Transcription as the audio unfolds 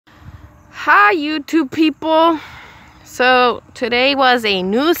Hi YouTube people. So today was a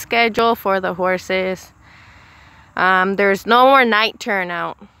new schedule for the horses. There's no more night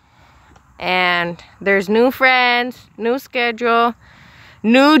turnout, and there's new friends, new schedule,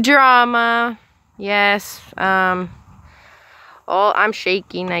 new drama. Yes. Oh, I'm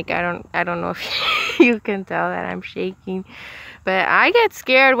shaking. Like I don't know if you can tell that I'm shaking, but I get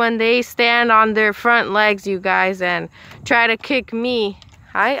scared when they stand on their front legs, you guys, and try to kick me.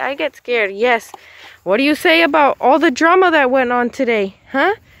 I get scared. Yes. What do you say about all the drama that went on today?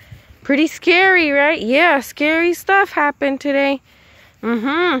 Huh? Pretty scary, right? Yeah, scary stuff happened today.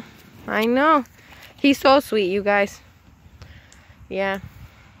 I know. He's so sweet, you guys. Yeah.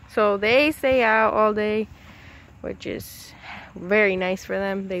 So they stay out all day, which is very nice for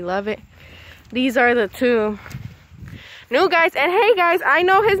them. They love it. These are the two new guys. And hey guys, I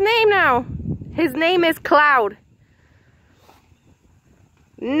know his name now. His name is Cloud.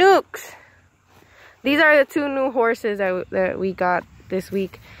 Nooks. These are the two new horses that we got this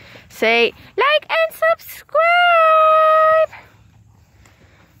week. Say like and subscribe.